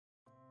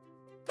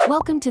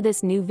Welcome to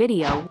this new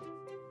video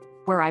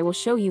where I will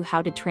show you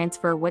how to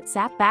transfer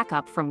WhatsApp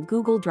backup from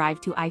Google Drive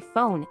to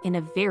iPhone in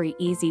a very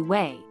easy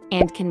way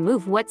and can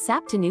move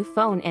WhatsApp to new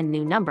phone and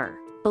new number.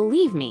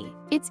 Believe me,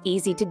 it's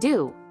easy to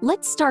do.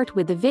 Let's start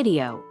with the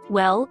video.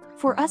 Well,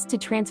 for us to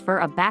transfer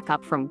a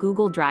backup from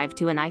Google Drive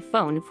to an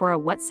iPhone for a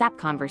WhatsApp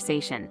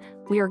conversation,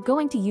 we are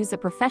going to use a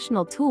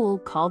professional tool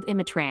called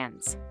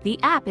Imatrans. The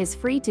app is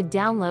free to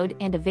download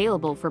and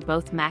available for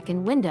both Mac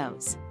and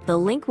Windows. The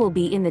link will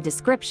be in the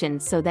description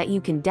so that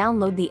you can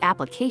download the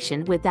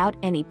application without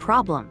any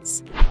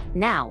problems.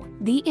 Now,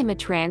 the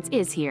Imatrans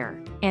is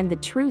here, and the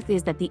truth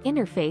is that the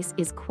interface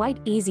is quite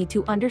easy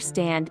to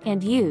understand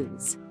and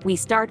use. We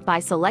start by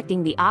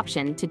selecting the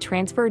option to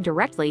transfer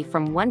directly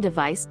from one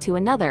device to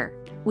another.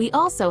 We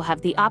also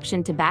have the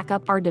option to back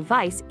up our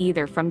device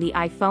either from the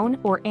iPhone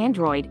or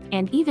Android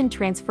and even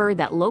transfer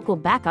that local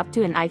backup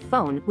to an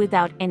iPhone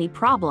without any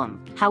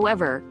problem.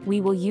 However, we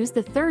will use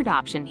the third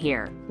option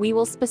here. We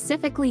will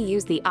specifically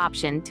use the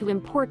option to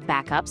import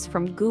backups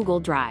from Google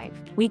Drive.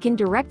 We can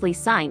directly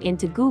sign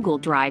into Google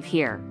Drive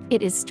here.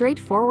 It is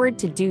straightforward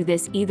to do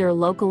this either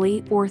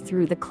locally or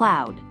through the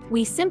cloud.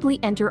 We simply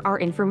enter our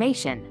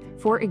information,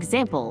 for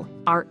example,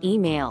 our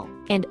email.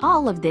 And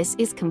all of this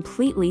is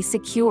completely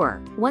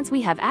secure. Once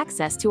we have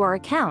access to our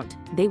account,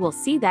 they will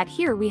see that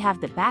here we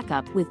have the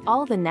backup with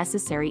all the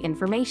necessary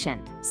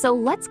information. So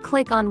let's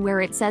click on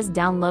where it says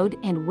download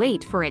and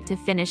wait for it to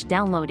finish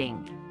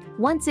downloading.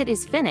 Once it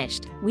is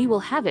finished, we will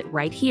have it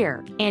right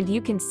here, and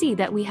you can see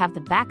that we have the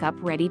backup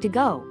ready to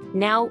go.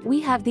 Now, we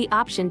have the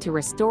option to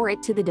restore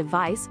it to the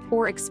device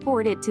or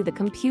export it to the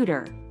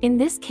computer. In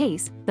this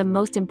case, the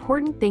most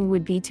important thing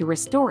would be to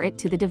restore it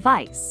to the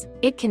device.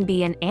 It can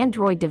be an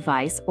Android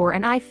device or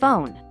an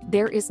iPhone.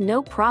 There is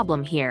no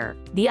problem here.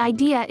 The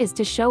idea is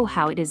to show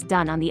how it is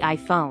done on the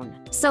iPhone.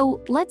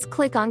 So let's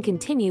click on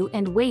continue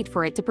and wait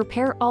for it to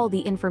prepare all the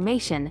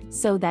information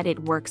so that it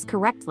works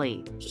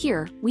correctly.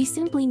 Here, we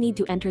simply need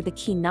to enter the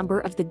key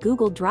number of the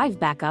Google Drive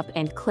backup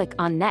and click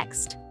on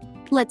next.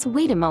 Let's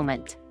wait a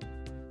moment.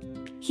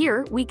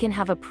 Here, we can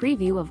have a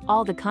preview of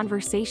all the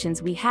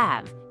conversations we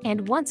have,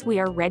 and once we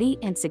are ready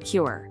and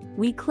secure,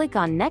 we click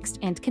on next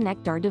and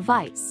connect our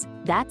device.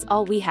 That's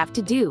all we have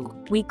to do.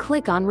 We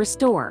click on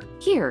restore.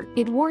 Here,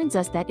 it warns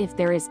us that if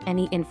there is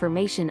any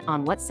information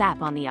on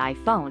WhatsApp on the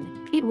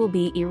iPhone, it will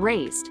be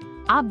erased,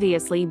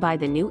 obviously by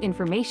the new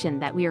information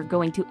that we are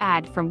going to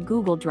add from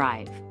Google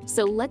Drive.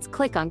 So let's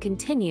click on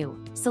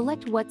continue,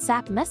 select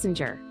WhatsApp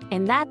Messenger,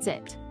 and that's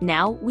it.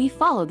 Now we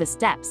follow the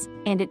steps,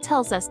 and it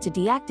tells us to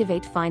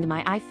deactivate Find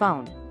My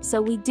iPhone.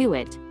 So we do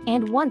it,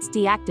 and once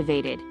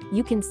deactivated,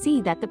 you can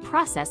see that the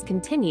process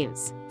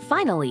continues.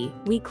 Finally,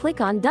 we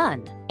click on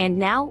Done. And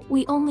now,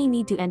 we only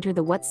need to enter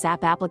the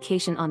WhatsApp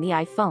application on the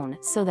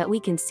iPhone so that we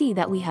can see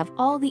that we have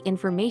all the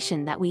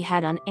information that we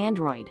had on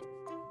Android.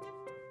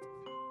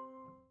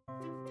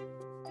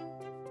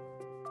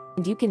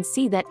 And you can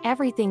see that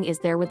everything is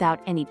there without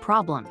any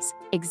problems,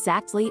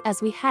 exactly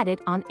as we had it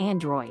on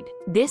Android.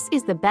 This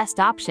is the best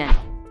option.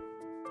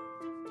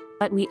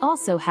 But we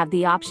also have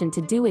the option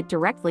to do it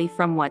directly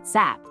from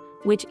WhatsApp,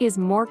 which is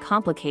more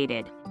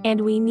complicated,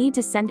 and we need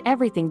to send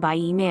everything by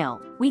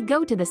email. We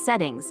go to the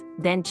settings,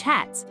 then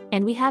chats,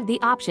 and we have the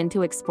option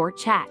to export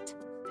chat,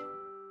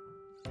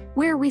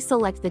 where we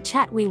select the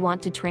chat we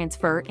want to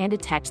transfer and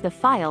attach the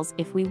files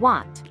if we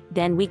want.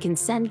 Then we can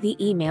send the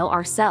email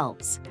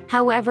ourselves.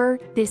 However,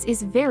 this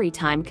is very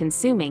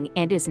time-consuming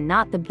and is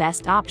not the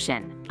best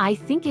option. I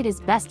think it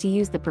is best to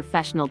use the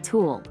professional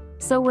tool.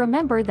 So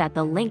remember that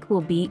the link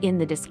will be in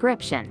the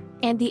description.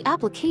 And the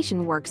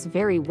application works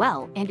very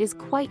well and is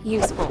quite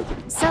useful.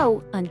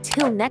 So,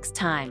 until next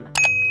time.